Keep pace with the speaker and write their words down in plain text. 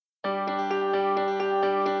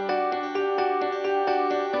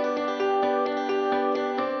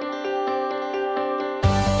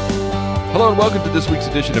Hello and welcome to this week's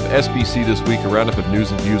edition of SBC This Week, a roundup of news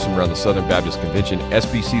and views from around the Southern Baptist Convention.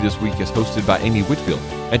 SBC This Week is hosted by Amy Whitfield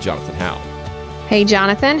and Jonathan Howe. Hey,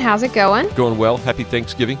 Jonathan, how's it going? Going well. Happy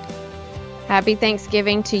Thanksgiving. Happy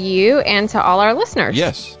Thanksgiving to you and to all our listeners.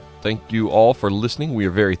 Yes. Thank you all for listening. We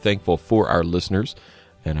are very thankful for our listeners,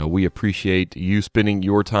 and we appreciate you spending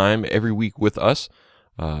your time every week with us.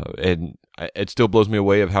 And it still blows me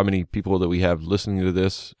away of how many people that we have listening to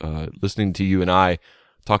this, listening to you and I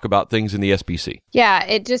talk about things in the SBC. Yeah,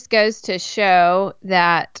 it just goes to show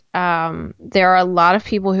that there are a lot of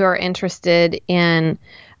people who are interested in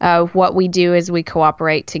what we do as we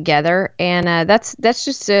cooperate together, and that's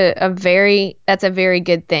just a very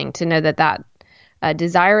good thing to know that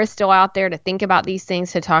desire is still out there to think about these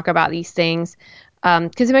things, to talk about these things,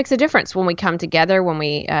 because it makes a difference when we come together, when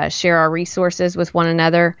we share our resources with one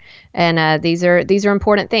another, and these are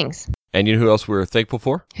important things. And you know who else we're thankful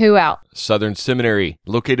for? Who else? Southern Seminary.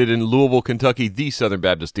 Located in Louisville, Kentucky, the Southern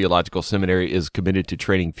Baptist Theological Seminary is committed to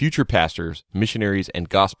training future pastors, missionaries, and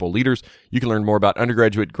gospel leaders. You can learn more about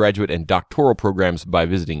undergraduate, graduate, and doctoral programs by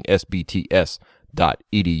visiting sbts.edu.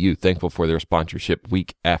 Thankful for their sponsorship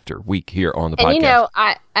week after week here on the podcast. And you know,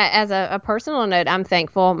 I as a personal note, I'm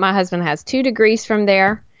thankful. My husband has 2 degrees from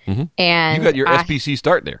there. Mm-hmm. And you got your SBC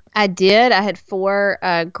start there. I did. I had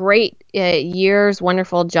 4 great years,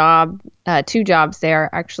 wonderful job, 2 jobs there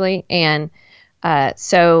actually, and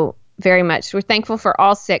so very much we're thankful for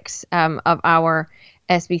all 6 of our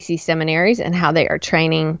SBC seminaries and how they are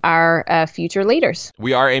training our future leaders.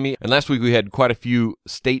 We are, Amy, and last week we had quite a few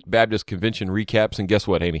State Baptist Convention recaps, and guess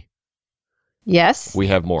what, Amy? Yes, we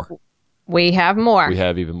have more. We have more. We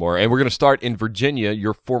have even more, and we're going to start in Virginia,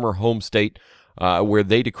 your former home state. Where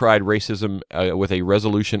they decried racism with a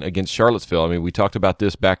resolution against Charlottesville. I mean, we talked about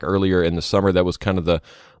this back earlier in the summer. That was kind of the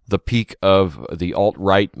peak of the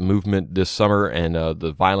alt-right movement this summer and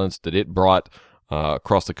the violence that it brought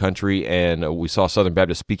across the country. And we saw Southern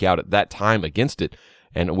Baptists speak out at that time against it.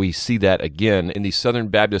 And we see that again in the Southern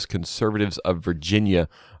Baptist Conservatives of Virginia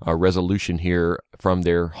resolution here from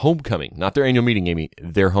their homecoming. Not their annual meeting, Amy,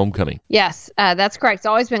 their homecoming. Yes, that's correct. It's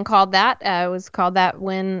always been called that. It was called that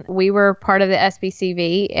when we were part of the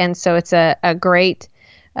SBCV. And so it's a great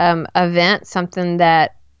event, something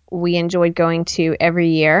that we enjoyed going to every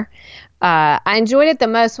year. I enjoyed it the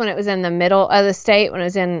most when it was in the middle of the state, when it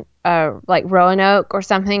was in like Roanoke or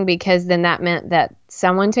something, because then that meant that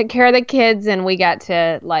someone took care of the kids and we got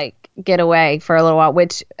to like get away for a little while,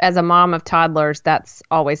 which as a mom of toddlers, that's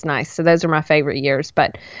always nice. So those are my favorite years.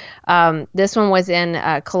 But this one was in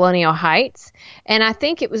Colonial Heights. And I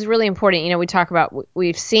think it was really important. You know, we talk about,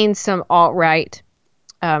 we've seen some alt-right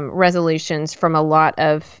resolutions from a lot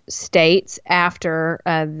of states after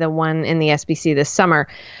the one in the SBC this summer.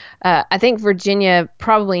 I think Virginia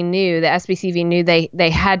probably knew, the SBCV knew they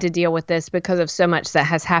had to deal with this because of so much that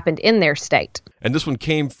has happened in their state. And this one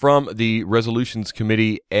came from the Resolutions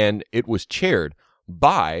Committee, and it was chaired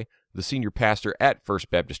by the senior pastor at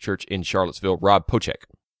First Baptist Church in Charlottesville, Rob Pochek.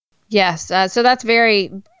 Yes, so that's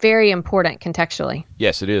very, very important contextually.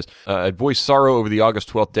 Yes, it is. It voiced sorrow over the August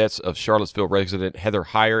 12th deaths of Charlottesville resident Heather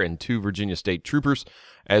Heyer and 2 Virginia State troopers,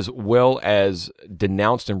 as well as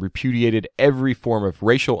denounced and repudiated every form of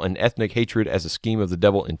racial and ethnic hatred as a scheme of the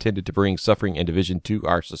devil intended to bring suffering and division to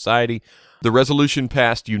our society. The resolution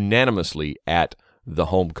passed unanimously at the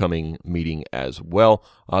homecoming meeting as well.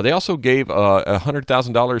 They also gave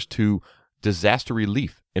 $100,000 to disaster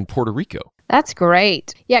relief in Puerto Rico. That's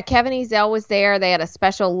great. Yeah, Kevin Ezell was there. They had a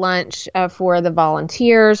special lunch for the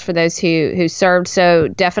volunteers, for those who served. So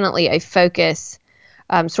definitely a focus,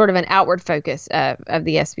 sort of an outward focus of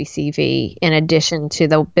the SBCV in addition to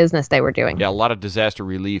the business they were doing. Yeah, a lot of disaster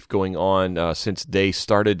relief going on since they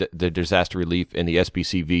started the disaster relief in the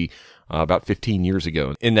SBCV about 15 years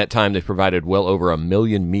ago. In that time, they provided well over 1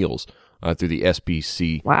 million meals through the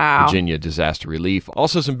SBC Virginia Disaster Relief.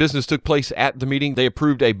 Also, some business took place at the meeting. They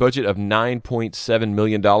approved a budget of $9.7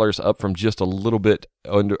 million, up from just a little bit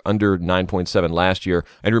under 9.7 last year.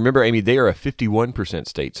 And remember, Amy, they are a 51%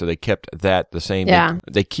 state, so they kept that the same. Yeah.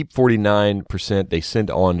 They keep 49%. They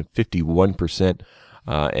send on 51%.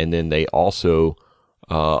 And then they also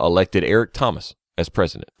elected Eric Thomas as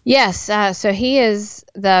president. Yes, so he is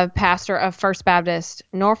the pastor of First Baptist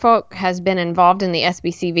Norfolk, has been involved in the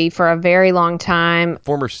SBCV for a very long time.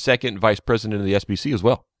 Former second vice president of the SBC as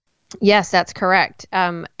well. Yes, that's correct.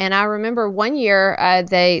 And I remember one year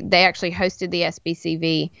they actually hosted the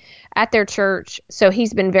SBCV at their church, so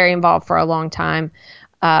he's been very involved for a long time.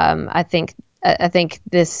 I think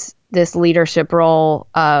this leadership role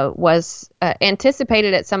was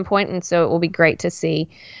anticipated at some point, and so it will be great to see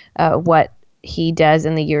what he does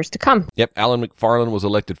in the years to come. Yep, Alan McFarland was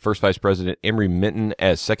elected first vice president, Emery Minton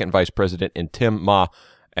as second vice president, and Tim Ma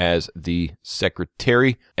as the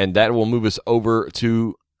secretary. And that will move us over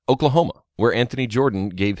to Oklahoma, where Anthony Jordan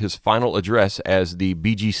gave his final address as the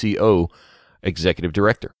BGCO executive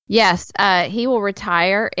director. Yes, he will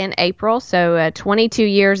retire in April, so 22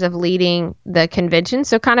 years of leading the convention,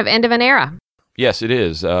 so kind of end of an era. Yes, it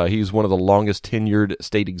is. He's one of the longest tenured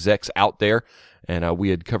state execs out there, and we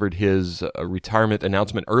had covered his retirement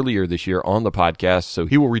announcement earlier this year on the podcast, so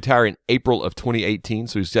he will retire in April of 2018,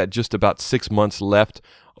 so he's got just about 6 months left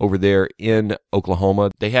over there in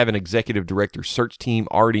Oklahoma. They have an executive director search team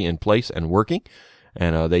already in place and working,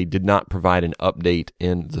 and they did not provide an update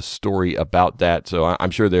in the story about that. So I'm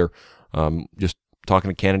sure they're just talking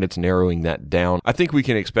to candidates, narrowing that down. I think we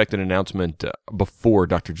can expect an announcement before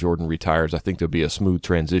Dr. Jordan retires. I think there'll be a smooth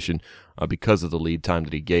transition because of the lead time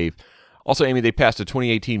that he gave. Also, Amy, they passed a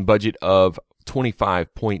 2018 budget of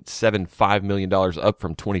 $25.75 million, up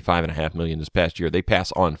from $25.5 million this past year. They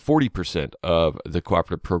pass on 40% of the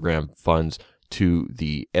cooperative program funds to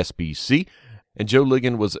the SBC. And Joe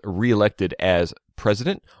Ligon was reelected as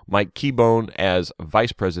president, Mike Keybone as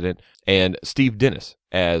vice president, and Steve Dennis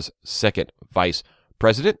as second vice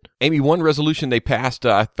president. Amy, one resolution they passed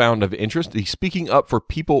I found of interest, the Speaking Up for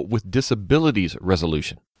People with Disabilities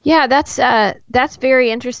resolution. Yeah, that's very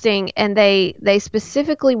interesting, and they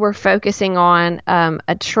specifically were focusing on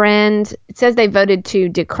a trend. It says they voted to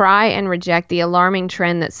decry and reject the alarming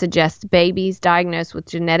trend that suggests babies diagnosed with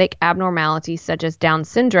genetic abnormalities such as Down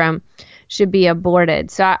syndrome should be aborted.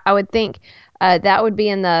 So I would think that would be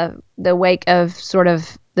in the wake of sort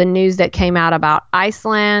of the news that came out about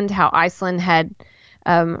Iceland, how Iceland had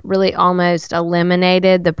really almost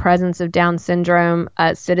eliminated the presence of Down syndrome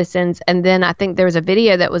citizens. And then I think there was a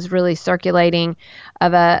video that was really circulating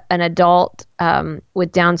of an adult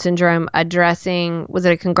with Down syndrome addressing, was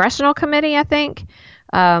it a congressional committee, I think?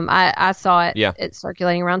 I saw it, It's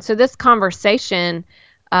circulating around. So this conversation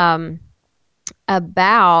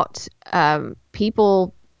about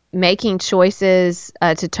people making choices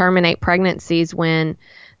to terminate pregnancies when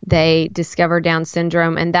they discover Down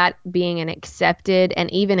syndrome, and that being an accepted and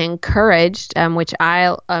even encouraged, which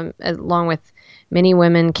I, along with many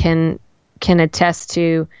women, can attest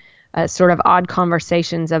to sort of odd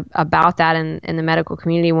conversations about that in the medical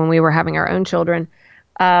community when we were having our own children.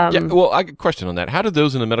 Well, I got a question on that. How did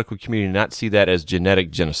those in the medical community not see that as genetic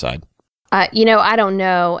genocide? I don't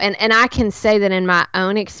know. And I can say that in my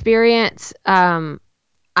own experience, I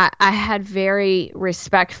had very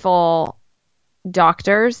respectful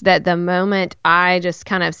doctors that the moment I just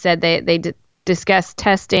kind of said they discussed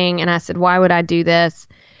testing, and I said, why would I do this?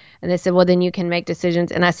 And they said, well, then you can make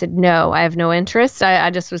decisions. And I said, no, I have no interest. I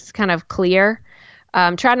just was kind of clear.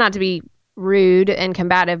 Tried not to be rude and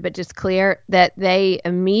combative, but just clear that they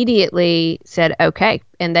immediately said, okay.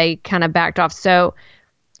 And they kind of backed off. So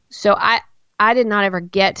I did not ever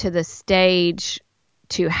get to the stage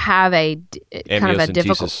to have a kind of a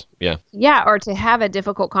difficult, or to have a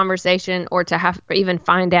difficult conversation, or to have or even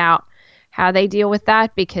find out how they deal with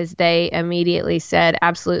that, because they immediately said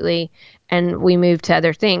absolutely, and we moved to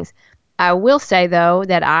other things. I will say though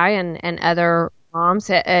that I and other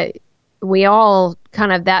moms, we all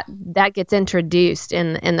kind of that gets introduced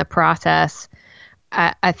in the process.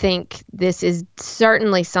 I think this is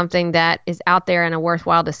certainly something that is out there in a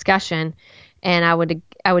worthwhile discussion, and I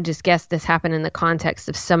would just guess this happened in the context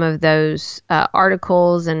of some of those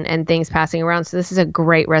articles and things passing around. So this is a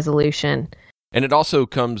great resolution. And it also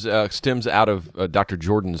stems out of Dr.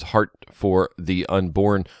 Jordan's heart for the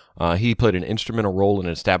unborn. He played an instrumental role in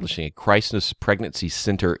establishing a crisis pregnancy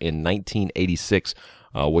center in 1986,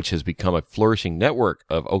 which has become a flourishing network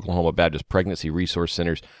of Oklahoma Baptist pregnancy resource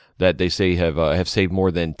centers that they say have saved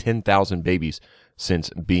more than 10,000 babies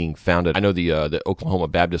since being founded. I know the Oklahoma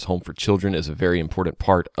Baptist Home for Children is a very important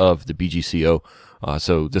part of the BGCO,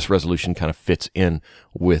 so this resolution kind of fits in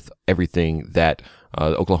with everything that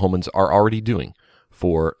Oklahomans are already doing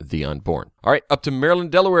for the unborn. All right, up to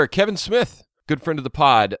Maryland, Delaware. Kevin Smith, good friend of the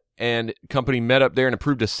pod, and company met up there and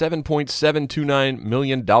approved a $7.729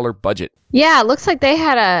 million budget. Yeah, it looks like they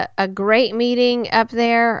had a great meeting up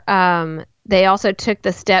there. They also took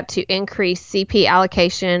the step to increase CP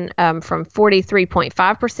allocation from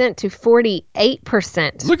 43.5% to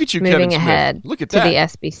 48%. Look at you, moving Kevin ahead Smith. Look at to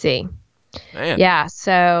that. the SBC. Man. Yeah,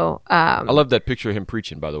 so I love that picture of him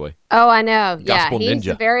preaching, by the way. Oh, I know. Gospel he's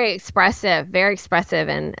ninja. very expressive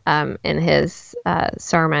in his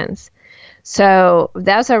sermons. So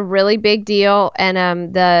that's a really big deal.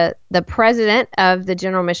 And the president of the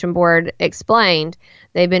General Mission Board explained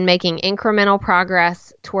they've been making incremental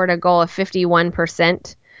progress toward a goal of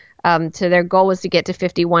 51% So their goal was to get to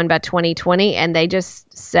 51 by 2020, and they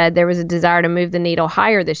just said there was a desire to move the needle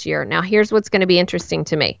higher this year. Now, here's what's going to be interesting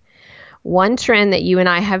to me. One trend that you and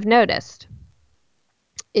I have noticed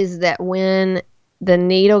is that when the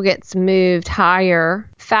needle gets moved higher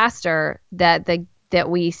faster, that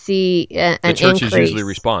we see an the churches increase usually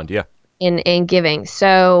respond. Yeah. in giving.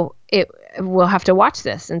 So we'll have to watch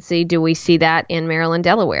this and see, do we see that in Maryland,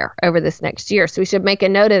 Delaware over this next year? So we should make a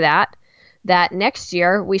note of that next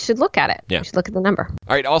year we should look at it. Yeah. We should look at the number.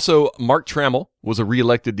 All right. Also, Mark Trammell was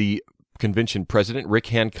reelected the convention president, Rick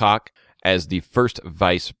Hancock as the first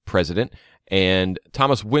vice president, and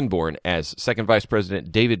Thomas Winborn as second vice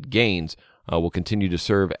president. David Gaines will continue to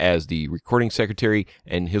serve as the recording secretary,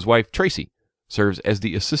 and his wife, Tracy, serves as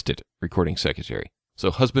the assistant recording secretary.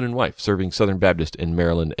 So husband and wife serving Southern Baptist in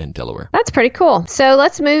Maryland and Delaware. That's pretty cool. So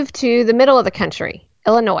let's move to the middle of the country,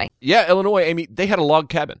 Illinois. Yeah, Illinois, Amy, they had a log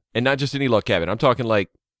cabin, and not just any log cabin. I'm talking like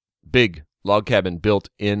big log cabin built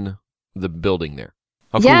in the building there.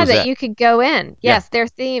 How cool is that? You could go in. Yes, their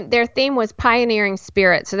theme was pioneering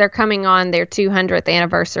spirit. So they're coming on their 200th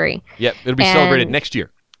anniversary. Yep, it'll be celebrated next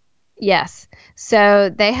year. Yes. So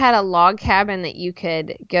they had a log cabin that you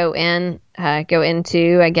could go into,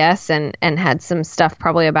 I guess, and had some stuff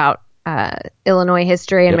probably about Illinois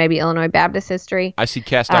history and maybe Illinois Baptist history. I see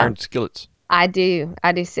cast iron skillets. I see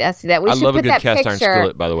that. I love a good cast iron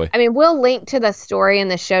skillet, by the way. I mean, we'll link to the story in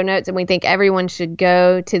the show notes, and we think everyone should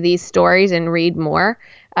go to these stories and read more.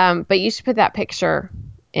 But you should put that picture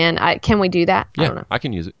in. Can we do that? Yeah, I don't know. I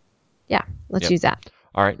can use it. Yeah, let's use that.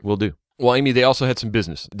 All right, we'll do. Well, Amy, they also had some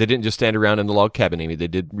business. They didn't just stand around in the log cabin, Amy. They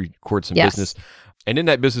did record some business. And in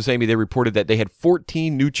that business, Amy, they reported that they had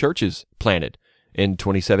 14 new churches planted in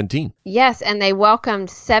 2017. Yes, and they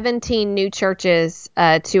welcomed 17 new churches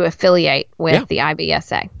to affiliate with the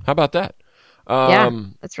IBSA. How about that?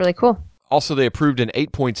 That's really cool. Also, they approved an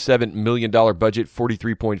 $8.7 million budget.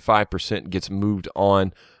 43.5% gets moved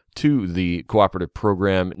on to the cooperative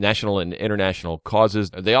program, national and international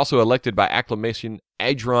causes. They also elected by acclamation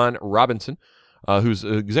Adron Robinson, who's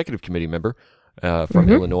an executive committee member from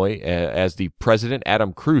Illinois, as the president.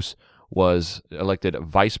 Adam Cruz was elected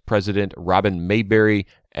vice president, Robin Mayberry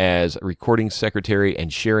as recording secretary,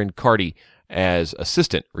 and Sharon Carty as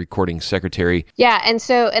assistant recording secretary. Yeah, and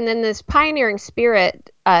then this pioneering spirit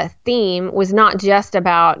theme was not just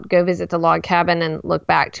about go visit the log cabin and look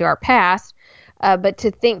back to our past, but to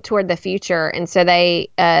think toward the future. And so they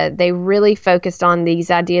really focused on these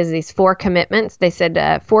ideas, these 4 commitments. They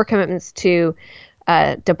said 4 commitments to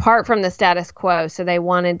depart from the status quo. So they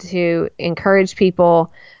wanted to encourage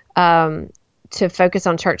people to focus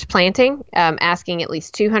on church planting, asking at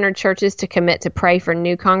least 200 churches to commit to pray for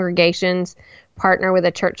new congregations, partner with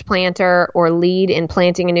a church planter, or lead in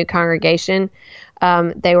planting a new congregation.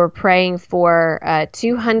 They were praying for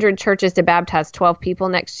 200 churches to baptize 12 people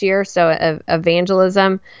next year. So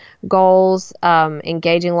evangelism goals,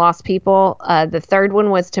 engaging lost people. The third one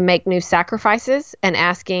was to make new sacrifices and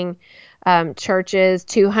asking churches,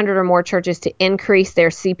 200 or more churches, to increase their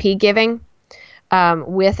CP giving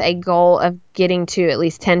with a goal of getting to at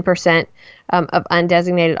least 10% of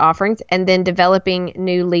undesignated offerings, and then developing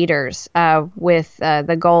new leaders with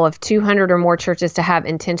the goal of 200 or more churches to have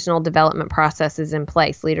intentional development processes in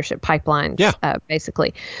place, leadership pipelines,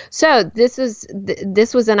 basically. So this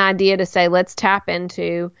was an idea to say, let's tap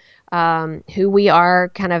into who we are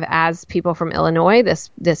kind of as people from Illinois,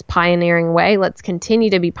 this pioneering way. Let's continue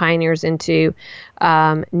to be pioneers into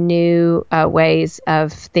new ways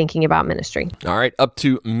of thinking about ministry. All right, up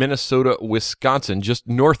to Minnesota, Wisconsin, just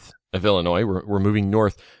north of Illinois. We're moving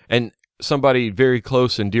north. And somebody very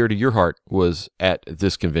close and dear to your heart was at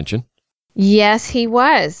this convention. Yes, he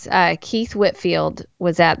was. Keith Whitfield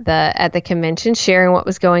was at the convention, sharing what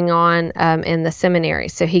was going on in the seminary.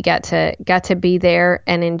 So he got to be there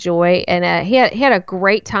and enjoy. And he had a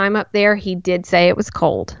great time up there. He did say it was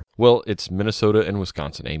cold. Well, it's Minnesota and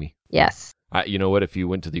Wisconsin, Amy. Yes. You know what? If you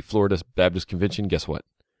went to the Florida Baptist Convention, guess what?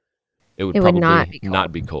 It would probably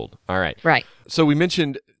not be cold. All right. Right. So we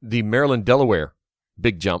mentioned the Maryland-Delaware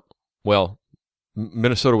big jump. Well,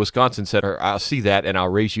 Minnesota, Wisconsin said, I'll see that and I'll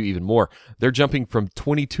raise you even more. They're jumping from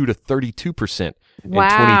 22 to 32% in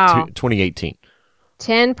 2018.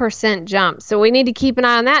 10% jump. So we need to keep an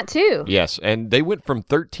eye on that too. Yes, and they went from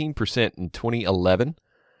 13% in 2011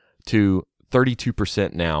 to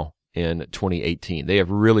 32% now in 2018. They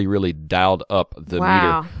have really, really dialed up the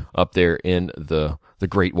meter up there in the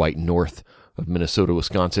Great White North of Minnesota,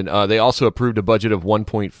 Wisconsin. They also approved a budget of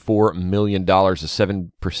 $1.4 million, a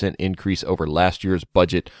 7% increase over last year's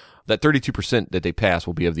budget. That 32% that they pass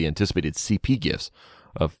will be of the anticipated CP gifts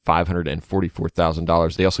of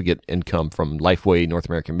 $544,000. They also get income from Lifeway, North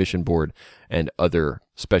American Mission Board, and other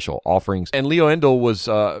special offerings. And Leo Endel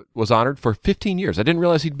was honored for 15 years. I didn't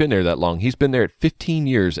realize he'd been there that long. He's been there at 15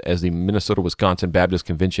 years as the Minnesota-Wisconsin Baptist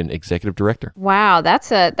Convention Executive Director. Wow,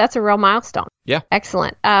 that's a real milestone. Yeah.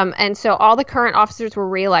 Excellent. And so all the current officers were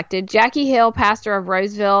reelected. Jackie Hill, pastor of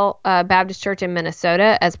Roseville Baptist Church in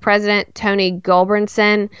Minnesota, as president. Tony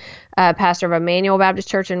Gulbranson, pastor of Emmanuel Baptist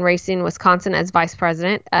Church in Racine, Wisconsin, as vice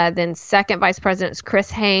president. Then second vice president is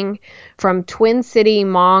Chris Hang from Twin City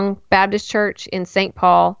Hmong Baptist Church in St.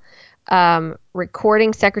 Paul.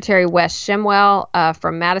 Recording secretary Wes Shimwell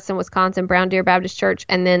from Madison, Wisconsin, Brown Deer Baptist Church,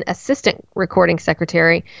 and then assistant recording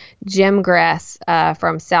secretary Jim Grass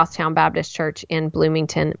from Southtown Baptist Church in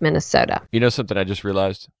Bloomington, Minnesota. You know something I just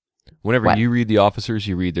realized? Whenever you read the officers,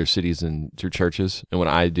 you read their cities and their churches, and when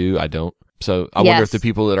I do, I don't. So I wonder if the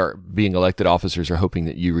people that are being elected officers are hoping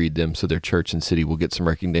that you read them so their church and city will get some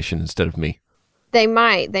recognition instead of me. They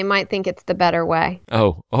might think it's the better way.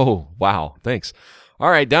 Oh, wow. Thanks. All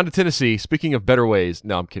right, down to Tennessee. Speaking of better ways.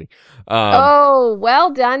 No, I'm kidding.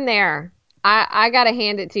 Well done there. I got to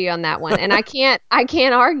hand it to you on that one. And I can't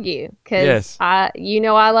argue because I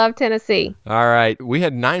love Tennessee. All right. We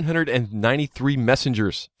had 993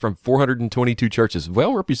 messengers from 422 churches.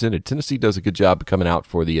 Well represented. Tennessee does a good job coming out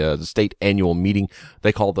for the state annual meeting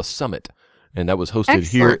they call the Summit. And that was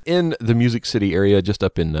hosted here in the Music City area, just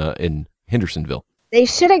up in Hendersonville. They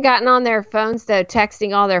should have gotten on their phones, though,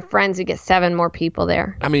 texting all their friends to get 7 more people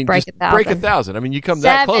there. I mean, break 1,000. I mean, you come 7.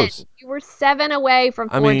 That close. You were 7 away from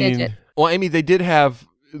 4 digits. Well, Amy, they did have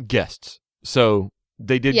guests, so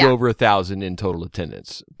they did go over 1,000 in total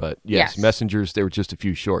attendance. But yes, messengers, they were just a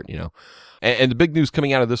few short, you know. And the big news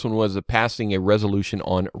coming out of this one was passing a resolution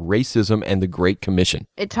on racism and the Great Commission.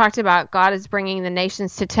 It talked about God is bringing the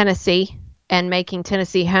nations to Tennessee and making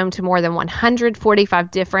Tennessee home to more than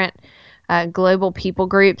 145 different global people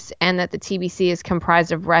groups, and that the TBC is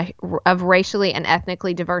comprised of racially and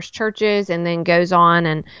ethnically diverse churches, and then goes on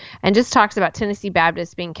and just talks about Tennessee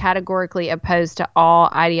Baptists being categorically opposed to all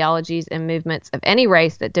ideologies and movements of any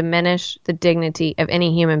race that diminish the dignity of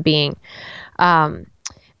any human being. And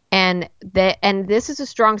this is a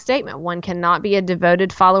strong statement. One cannot be a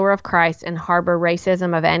devoted follower of Christ and harbor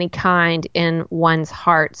racism of any kind in one's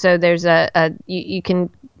heart. So there's you can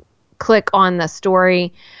click on the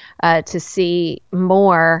story to see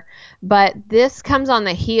more, but this comes on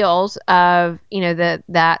the heels of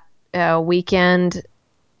that weekend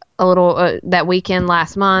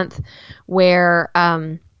last month where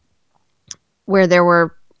there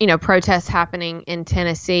were protests happening in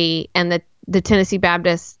Tennessee, and the Tennessee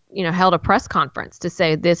Baptists held a press conference to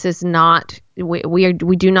say this is not we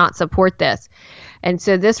do not support this. And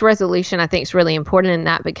so this resolution, I think, is really important in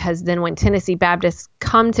that, because then when Tennessee Baptists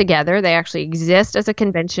come together, they actually exist as a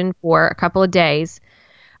convention for a couple of days.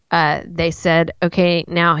 They said, okay,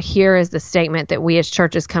 now here is the statement that we as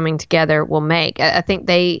churches coming together will make. I think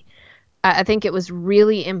it was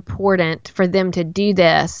really important for them to do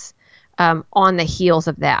this on the heels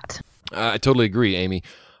of that. I totally agree, Amy.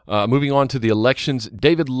 Moving on to the elections,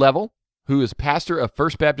 David Level, who is pastor of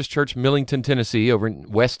First Baptist Church, Millington, Tennessee, over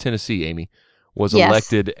in West Tennessee, Amy, was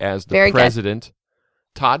elected as the president. Good.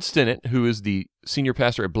 Todd Stinnett, who is the senior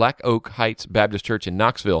pastor at Black Oak Heights Baptist Church in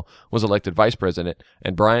Knoxville, was elected vice president.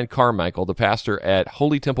 And Brian Carmichael, the pastor at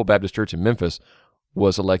Holy Temple Baptist Church in Memphis,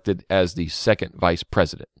 was elected as the second vice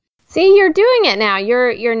president. See, you're doing it now.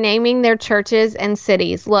 You're naming their churches and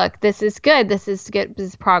cities. Look, this is good. This is good.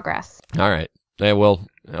 This is progress. All right. Yeah, well,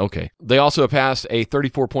 okay. They also passed a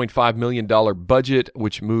 $34.5 million budget,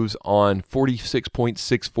 which moves on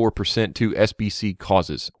 46.64% to SBC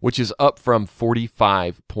causes, which is up from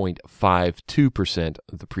 45.52%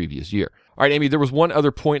 the previous year. All right, Amy, there was one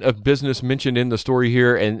other point of business mentioned in the story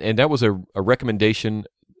here, and that was a recommendation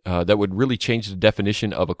that would really change the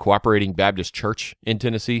definition of a cooperating Baptist church in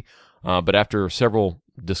Tennessee. But after several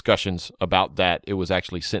discussions about that, it was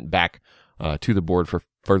actually sent back to the board for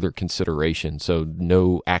further consideration, so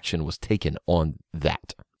no action was taken on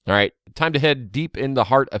that. All right, time to head deep in the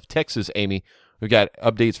heart of Texas, Amy. We've got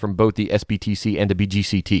updates from both the SBTC and the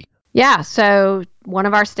BGCT. Yeah, so one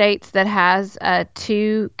of our states that has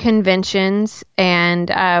 2 conventions,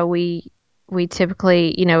 and we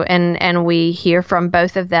typically, and we hear from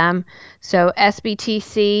both of them. So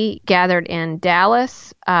SBTC gathered in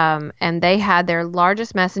Dallas, and they had their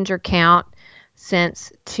largest messenger count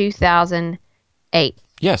since 2008.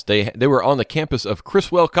 Yes, they were on the campus of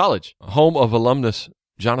Criswell College, home of alumnus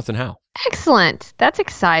Jonathan Howe. Excellent. That's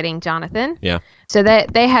exciting, Jonathan. Yeah. So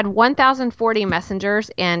they had 1,040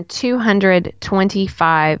 messengers and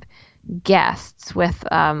 225 guests, with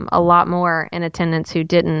a lot more in attendance who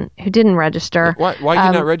didn't register. Why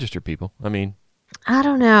you not register, people? I mean, I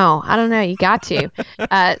don't know. You got to.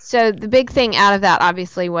 So the big thing out of that,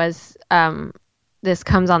 obviously, was this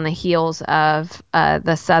comes on the heels of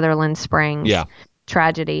the Sutherland Springs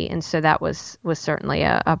tragedy, and so that was certainly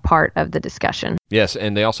a part of the discussion. Yes,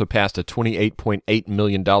 and they also passed a $28.8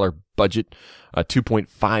 million budget, a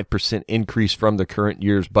 2.5% increase from the current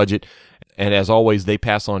year's budget, and as always, they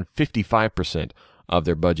pass on 55% of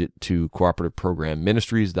their budget to Cooperative Program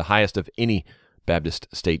Ministries, the highest of any Baptist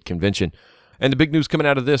state convention. And the big news coming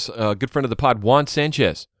out of this, a good friend of the pod, Juan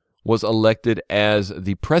Sanchez, was elected as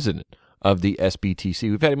the president of the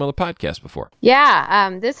SBTC. We've had him on the podcast before.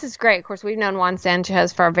 Yeah, this is great. Of course, we've known Juan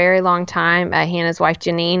Sanchez for a very long time. He and his wife,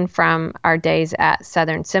 Janine, from our days at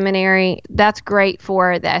Southern Seminary. That's great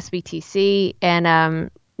for the SBTC.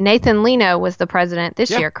 And Nathan Leno was the president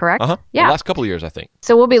this year, correct? Yeah. The last couple of years, I think.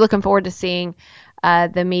 So we'll be looking forward to seeing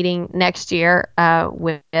the meeting next year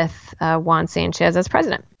with Juan Sanchez as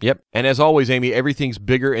president. Yep. And as always, Amy, everything's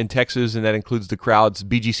bigger in Texas, and that includes the crowds.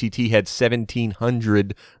 BGCT had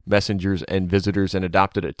 1,700 messengers and visitors and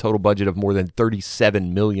adopted a total budget of more than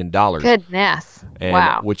 $37 million. Goodness.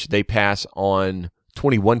 Wow. Which they pass on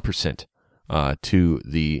 21% to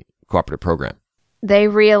the cooperative program. They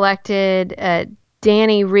reelected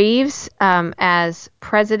Danny Reeves as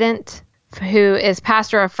president, who is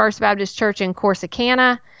pastor of First Baptist Church in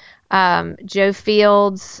Corsicana. Joe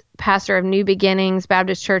Fields, pastor of New Beginnings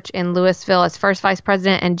Baptist Church in Louisville, as first vice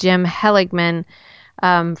president, and Jim Helligman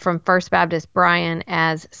from First Baptist Bryan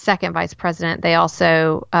as second vice president. They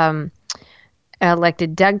also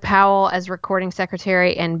elected Doug Powell as recording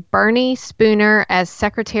secretary and Bernie Spooner as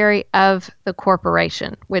secretary of the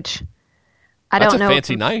corporation, which That's a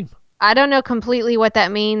fancy name. I don't know completely what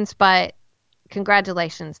that means, but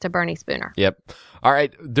congratulations to Bernie Spooner. Yep. All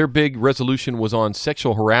right. Their big resolution was on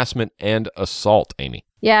sexual harassment and assault, Amy.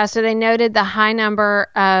 Yeah. So they noted the high number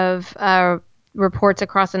of reports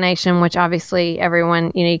across the nation, which obviously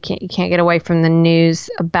everyone, you can't get away from the news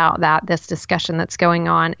about this discussion that's going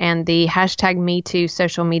on, and the #MeToo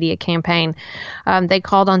social media campaign. They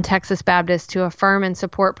called on Texas Baptists to affirm and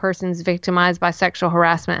support persons victimized by sexual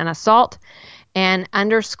harassment and assault, and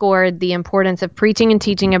underscored the importance of preaching and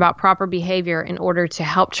teaching about proper behavior in order to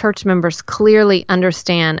help church members clearly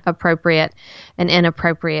understand appropriate and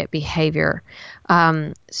inappropriate behavior.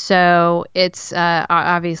 So it's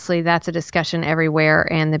obviously that's a discussion everywhere,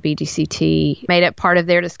 and the BGCT made it part of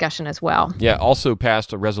their discussion as well. Yeah, also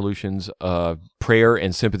passed resolutions of prayer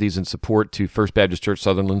and sympathies and support to First Baptist Church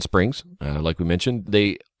Sutherland Springs, like we mentioned.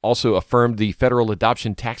 They also affirmed the federal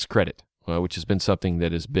adoption tax credit, which has been something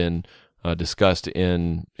that has been discussed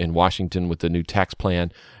in Washington with the new tax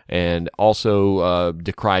plan, and also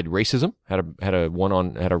decried racism. Had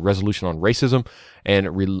a resolution on racism, and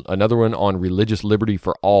another one on religious liberty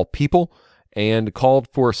for all people, and called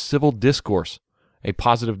for civil discourse, a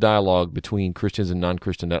positive dialogue between Christians and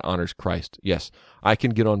non-Christian that honors Christ. Yes, I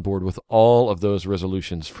can get on board with all of those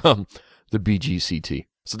resolutions from the BGCT.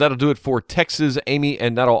 So that'll do it for Texas, Amy,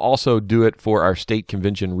 and that'll also do it for our state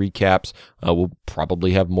convention recaps. We'll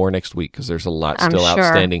probably have more next week because there's a lot still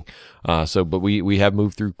outstanding. But we have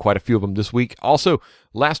moved through quite a few of them this week. Also,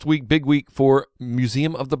 last week, big week for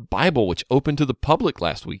Museum of the Bible, which opened to the public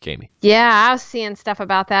last week, Amy. Yeah, I was seeing stuff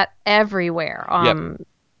about that everywhere.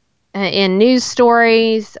 In news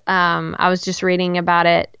stories. I was just reading about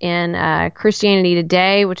it in Christianity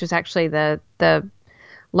Today, which was actually the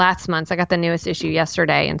last month's. I got the newest issue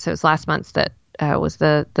yesterday, and so it's last month's that was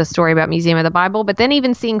the story about Museum of the Bible. But then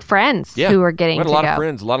even seeing friends who were getting to go. We had a lot of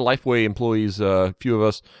friends, a lot of Lifeway employees. A few of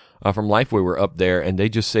us from Lifeway were up there, and they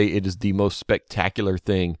just say it is the most spectacular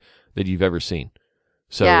thing that you've ever seen.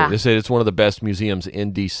 So they said it's one of the best museums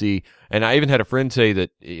in D.C. And I even had a friend say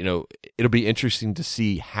that it'll be interesting to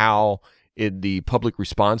see how the public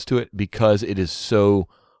responds to it, because it is so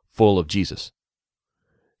full of Jesus.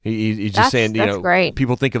 He's just saying, great.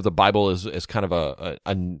 People think of the Bible as kind of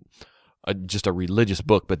just a religious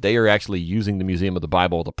book, but they are actually using the Museum of the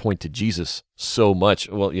Bible to point to Jesus so much.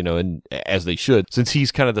 Well, and as they should, since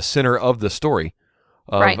he's kind of the center of the story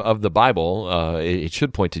of the Bible, it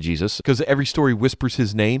should point to Jesus, because every story whispers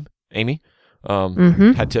his name, Amy.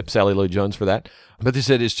 Had tipped Sally Lloyd Jones for that. But they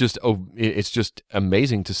said it's just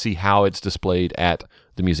amazing to see how it's displayed at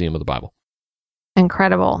the Museum of the Bible.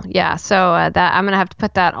 Incredible. Yeah. So that I'm going to have to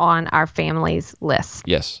put that on our family's list.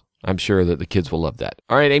 Yes. I'm sure that the kids will love that.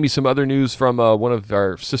 All right, Amy, some other news from one of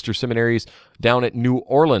our sister seminaries down at New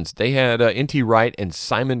Orleans. They had N.T. Wright and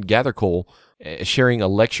Simon Gathercole sharing a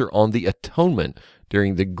lecture on the atonement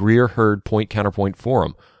during the Greer Hurd Point Counterpoint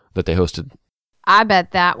Forum that they hosted. I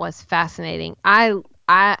bet that was fascinating.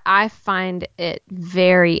 I find it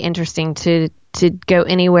very interesting to go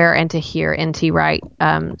anywhere and to hear N.T. Wright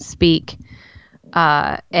speak.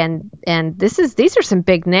 And these are some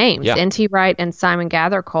big names. Yeah. N.T. Wright and Simon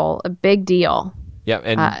Gathercole, a big deal. Yeah,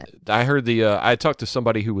 and I heard I talked to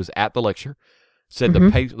somebody who was at the lecture, said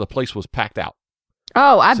the place was packed out.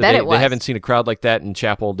 Oh, I bet it was. They haven't seen a crowd like that in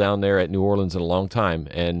chapel down there at New Orleans in a long time,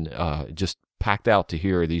 and just packed out to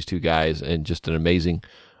hear these two guys, and just an amazing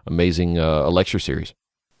lecture series.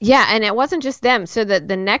 Yeah, and it wasn't just them. So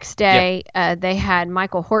the next day, they had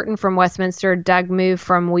Michael Horton from Westminster, Doug Moo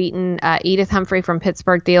from Wheaton, Edith Humphrey from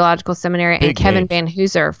Pittsburgh Theological Seminary, and Kevin Van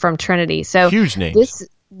Hooser from Trinity. So huge names.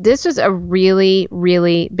 This was a really,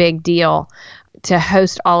 really big deal to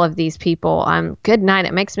host all of these people. Good night.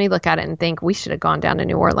 It makes me look at it and think we should have gone down to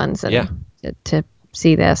New Orleans to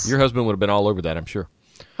see this. Your husband would have been all over that, I'm sure.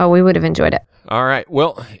 Oh, we would have enjoyed it. All right.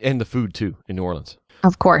 Well, and the food too in New Orleans.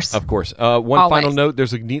 Of course. One Always. final note,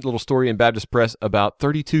 there's a neat little story in Baptist Press about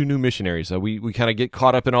 32 new missionaries. We kind of get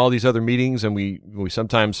caught up in all these other meetings, and we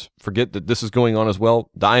sometimes forget that this is going on as well.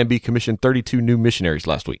 The IMB commissioned 32 new missionaries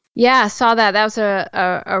last week. Yeah, I saw that. That was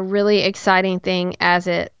a really exciting thing, as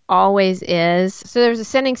it always is. So there's a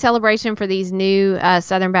sending celebration for these new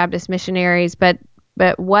Southern Baptist missionaries, but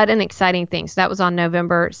what an exciting thing. So that was on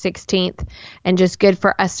November 16th, and just good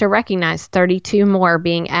for us to recognize 32 more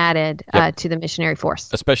being added to the missionary force.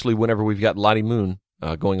 Especially whenever we've got Lottie Moon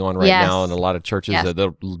going on right now in a lot of churches. Yes. The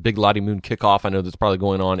big Lottie Moon kickoff, I know that's probably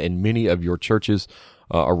going on in many of your churches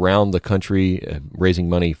around the country, raising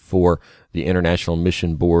money for the International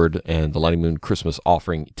Mission Board and the Lottie Moon Christmas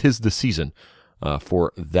offering. 'Tis the season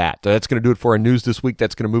for that. That's going to do it for our news this week.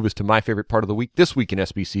 That's going to move us to my favorite part of the week, this week in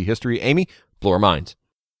SBC history. Amy, blow our minds.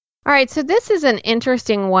 All right, so this is an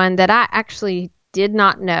interesting one that I actually did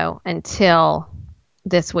not know until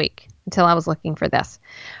this week, until I was looking for this.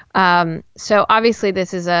 So obviously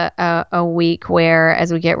this is a week where,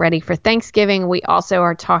 as we get ready for Thanksgiving, we also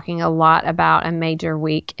are talking a lot about a major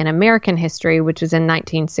week in American history, which was in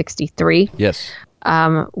 1963. Yes.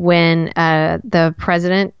 When the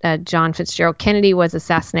president, John Fitzgerald Kennedy, was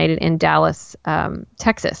assassinated in Dallas,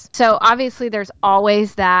 Texas. So obviously there's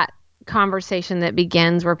always that conversation that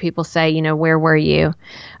begins where people say, where were you?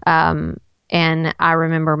 And I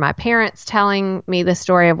remember my parents telling me the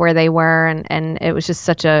story of where they were, and it was just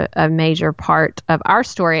such a major part of our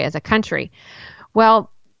story as a country.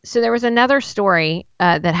 Well, so there was another story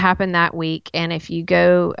that happened that week, and if you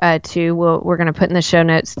go we're going to put in the show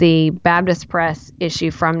notes the Baptist Press issue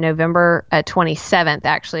from November 27th,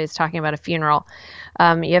 actually, is talking about a funeral.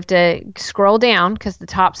 You have to scroll down because the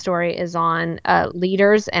top story is on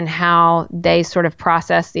leaders and how they sort of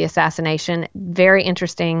process the assassination. Very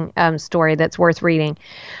interesting story that's worth reading.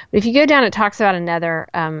 But if you go down, it talks about another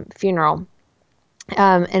funeral.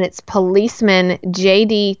 And it's policeman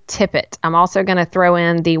J.D. Tippett. I'm also going to throw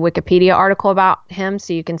in the Wikipedia article about him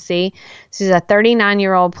so you can see. This is a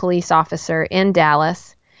 39-year-old police officer in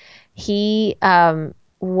Dallas. He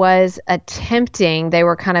was attempting, they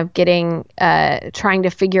were kind of trying to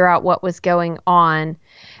figure out what was going on,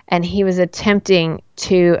 and he was attempting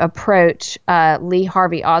to approach Lee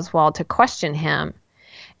Harvey Oswald to question him,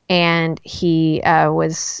 and he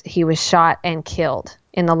was shot and killed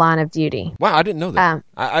in the line of duty. Wow, I didn't know that.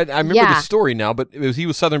 I remember the story now, but he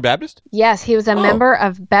was Southern Baptist? Yes, he was a member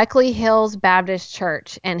of Beckley Hills Baptist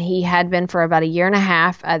Church, and he had been for about a year and a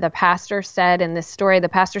half. The pastor said in this story,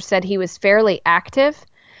 he was fairly active,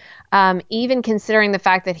 even considering the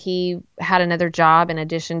fact that he had another job in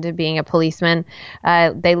addition to being a policeman.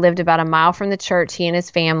 They lived about a mile from the church, he and his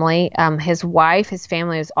family. His wife, his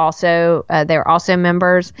family was also, they were also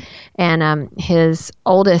members. And his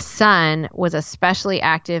oldest son was especially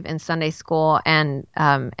active in Sunday school and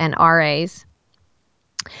RAs.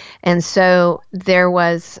 And so there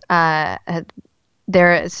was, they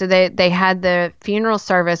had the funeral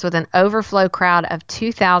service with an overflow crowd of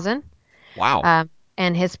 2,000. Wow.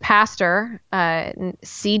 And his pastor,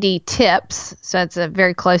 C.D. Tips, so it's a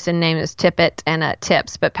very close in name as Tippett and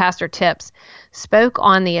Tips, but Pastor Tips spoke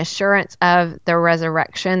on the assurance of the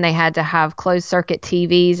resurrection. They had to have closed circuit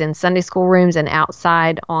TVs in Sunday school rooms and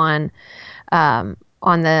outside on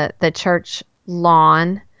the church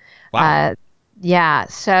lawn. Wow. Yeah,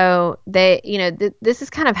 so they, this is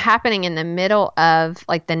kind of happening in the middle of,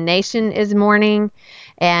 like, the nation is mourning,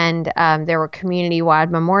 and there were community-wide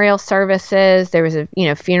memorial services. There was a,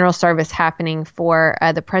 funeral service happening for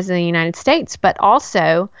the President of the United States, but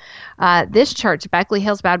also this church, Beckley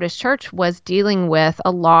Hills Baptist Church, was dealing with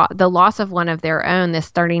the loss of one of their own, this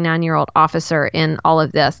 39-year-old officer in all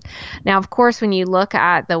of this. Now, of course, when you look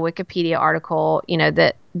at the Wikipedia article,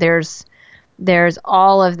 that there's there's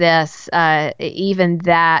all of this, even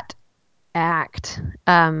that act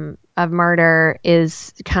of murder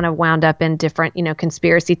is kind of wound up in different,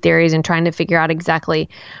 conspiracy theories and trying to figure out exactly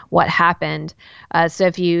what happened. So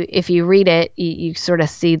if you read it, you sort of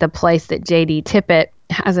see the place that J.D. Tippit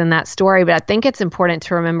has in that story. But I think it's important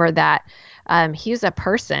to remember that he was a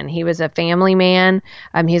person. He was a family man.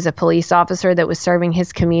 He was a police officer that was serving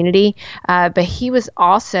his community. But he was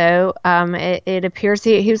also, it appears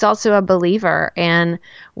he was also a believer and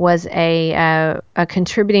was a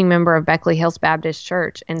contributing member of Beckley Hills Baptist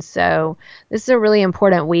Church. And so this is a really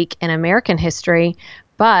important week in American history,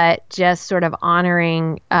 but just sort of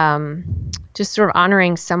honoring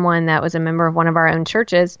someone that was a member of one of our own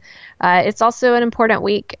churches. It's also an important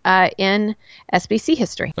week in SBC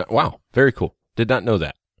history. Wow, very cool. Did not know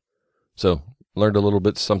that. So learned a little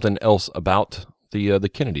bit something else about the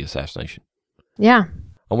Kennedy assassination. Yeah.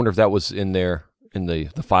 I wonder if that was in there in the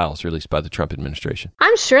files released by the Trump administration.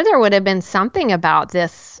 I'm sure there would have been something about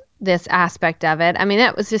this aspect of it. I mean,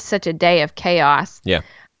 it was just such a day of chaos. Yeah.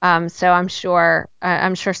 So I'm sure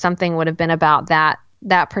something would have been about that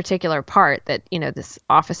particular part, that this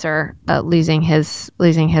officer losing his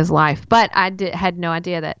life. But I had no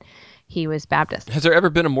idea that he was Baptist. Has there ever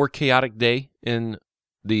been a more chaotic day in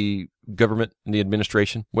the government and the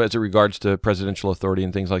administration as it regards to presidential authority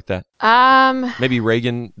and things like that? Maybe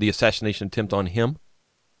Reagan, the assassination attempt on him,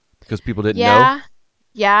 because people didn't know.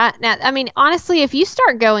 Yeah. Now, I mean, honestly, if you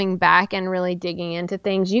start going back and really digging into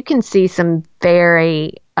things, you can see some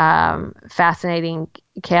very fascinating,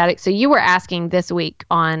 chaotic. So you were asking this week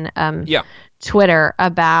on Twitter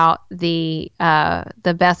about the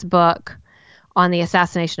best book on the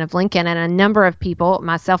assassination of Lincoln, and a number of people,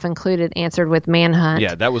 myself included, answered with Manhunt.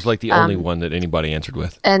 Yeah, that was like the only one that anybody answered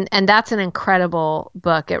with. And that's an incredible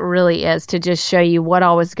book. It really is, to just show you what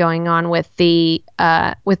all was going on with the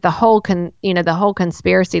whole the whole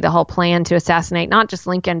conspiracy, the whole plan to assassinate not just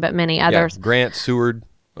Lincoln but many others. Yeah, Grant, Seward,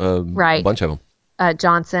 right, a bunch of them.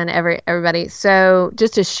 Johnson, everybody. So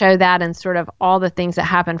just to show that and sort of all the things that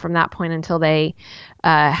happened from that point until they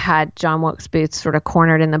had John Wilkes Booth sort of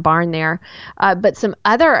cornered in the barn there. But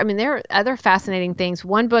there are other fascinating things.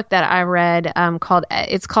 One book that I read called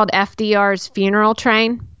FDR's Funeral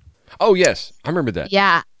Train. Oh, yes. I remember that.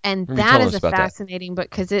 Yeah. And that is a fascinating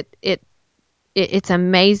book because it's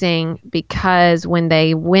amazing, because when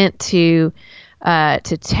they went to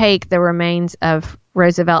take the remains of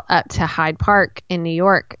Roosevelt up to Hyde Park in New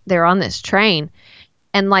York, they're on this train,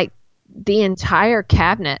 and like the entire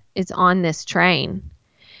cabinet is on this train,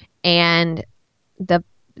 and the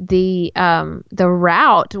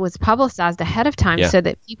route was publicized ahead of time so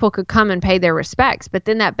that people could come and pay their respects. But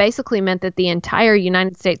then that basically meant that the entire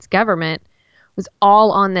United States government was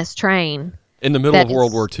all on this train in the middle of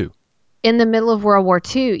World War II. In the middle of World War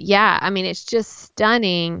II, yeah. I mean, it's just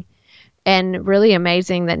stunning and really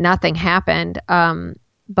amazing that nothing happened.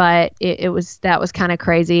 But that was kind of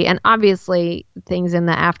crazy. And obviously things in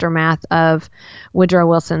the aftermath of Woodrow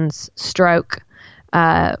Wilson's stroke,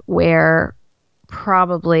 where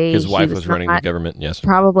probably his wife was running the government. Yes.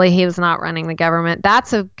 Probably he was not running the government.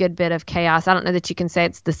 That's a good bit of chaos. I don't know that you can say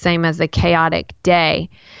it's the same as the chaotic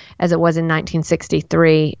day as it was in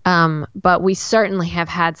 1963. But we certainly have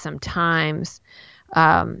had some times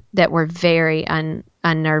that were very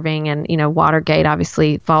unnerving, and Watergate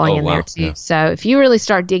obviously falling in there too. Yeah. So if you really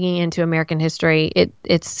start digging into American history,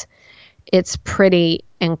 it's pretty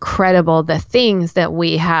incredible the things that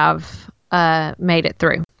we have made it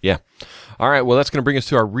through. Yeah. All right. Well, that's going to bring us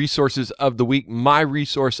to our resources of the week. My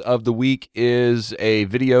resource of the week is a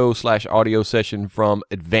video/audio session from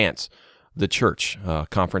Advance, the church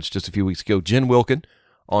conference just a few weeks ago. Jen Wilkin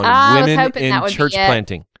on women in church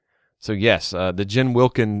planting. So yes, the Jen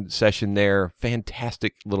Wilkin session there,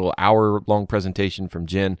 fantastic little hour-long presentation from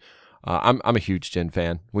Jen. I'm a huge Jen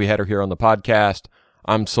fan. We had her here on the podcast.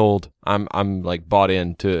 I'm sold. I'm like bought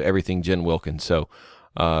into everything Jen Wilkin. So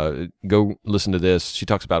go listen to this. She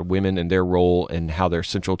talks about women and their role and how they're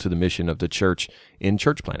central to the mission of the church in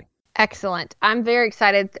church planting. Excellent. I'm very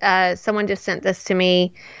excited. Someone just sent this to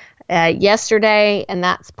me yesterday, and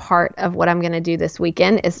that's part of what I'm going to do this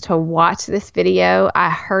weekend is to watch this video. I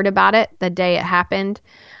heard about it the day it happened,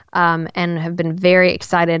 and have been very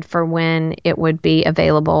excited for when it would be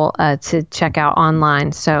available to check out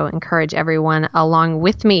online. So encourage everyone along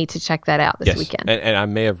with me to check that out this weekend. And I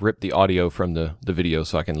may have ripped the audio from the video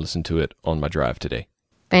so I can listen to it on my drive today.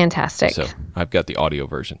 Fantastic. So I've got the audio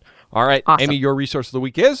version. All right, awesome. Amy, your resource of the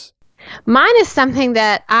week is? Mine is something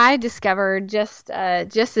that I discovered just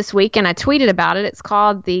this week, and I tweeted about it. It's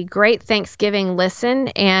called the Great Thanksgiving Listen,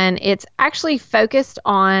 and it's actually focused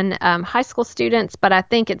on high school students, but I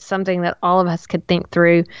think it's something that all of us could think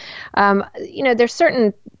through. There's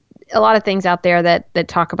a lot of things out there that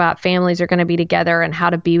talk about families are going to be together and how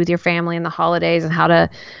to be with your family in the holidays and how to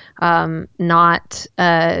not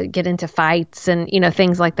get into fights and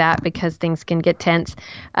things like that because things can get tense.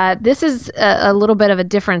 This is a little bit of a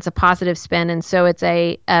difference, a positive spin, and so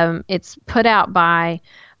it's put out by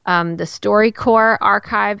the StoryCorps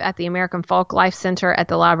Archive at the American Folk Life Center at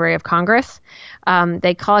the Library of Congress.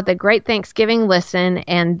 They call it the Great Thanksgiving Listen,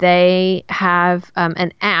 and they have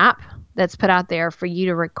an app that's put out there for you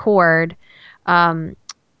to record a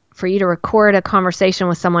conversation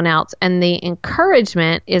with someone else. And the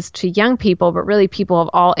encouragement is to young people, but really people of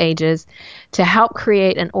all ages, to help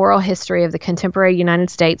create an oral history of the contemporary United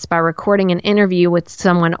States by recording an interview with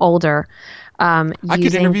someone older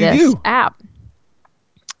using this app.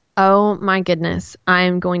 Oh my goodness.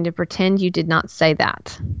 I'm going to pretend you did not say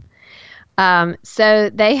that. So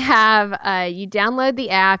they have, you download the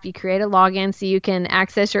app, you create a login so you can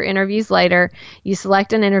access your interviews later. You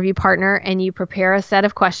select an interview partner and you prepare a set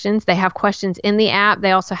of questions. They have questions in the app.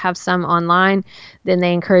 They also have some online. Then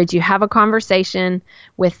they encourage you have a conversation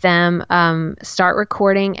with them, start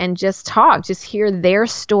recording and just talk, just hear their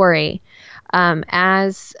story.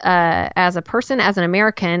 As a person, as an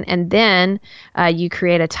American, and then you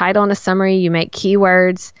create a title and a summary. You make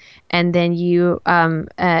keywords, and then you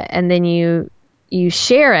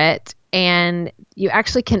share it, and you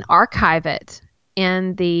actually can archive it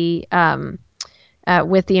in the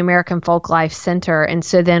with the American Folk Life Center, and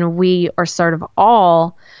so then we are sort of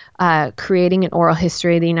all creating an oral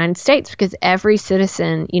history of the United States because every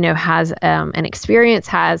citizen, has an experience,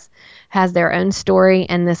 has their own story,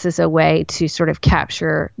 and this is a way to sort of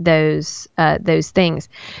capture those things.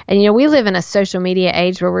 And we live in a social media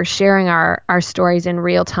age where we're sharing our stories in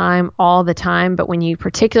real time all the time. But when you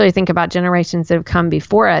particularly think about generations that have come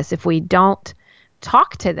before us, if we don't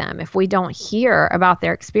talk to them, if we don't hear about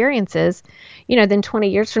their experiences, then 20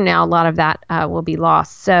 years from now, a lot of that will be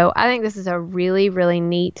lost. So I think this is a really, really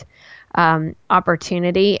neat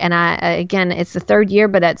opportunity. And again, it's the third year,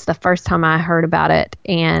 but it's the first time I heard about it.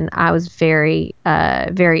 And I was very,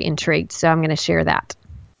 very intrigued. So I'm going to share that.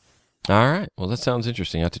 All right. Well, that sounds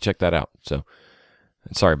interesting. I have to check that out. So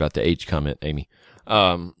sorry about the age comment, Amy.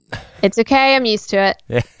 It's okay. I'm used to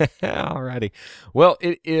it. All righty. Well,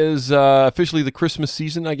 it is officially the Christmas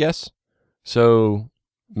season, I guess. So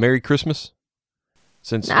Merry Christmas.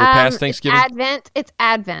 Since we're past Thanksgiving? It's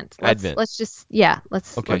Advent. Let's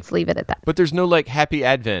leave it at that. But there's no Happy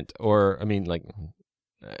Advent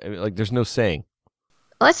there's no saying.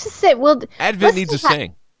 Let's just say, Advent needs a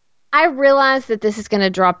saying. I realize that this is going to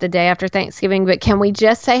drop the day after Thanksgiving, but can we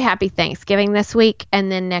just say Happy Thanksgiving this week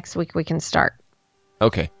and then next week we can start?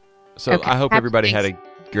 Okay. So I hope everybody had a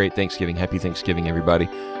great Thanksgiving. Happy Thanksgiving, everybody.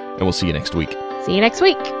 And we'll see you next week. See you next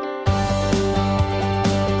week.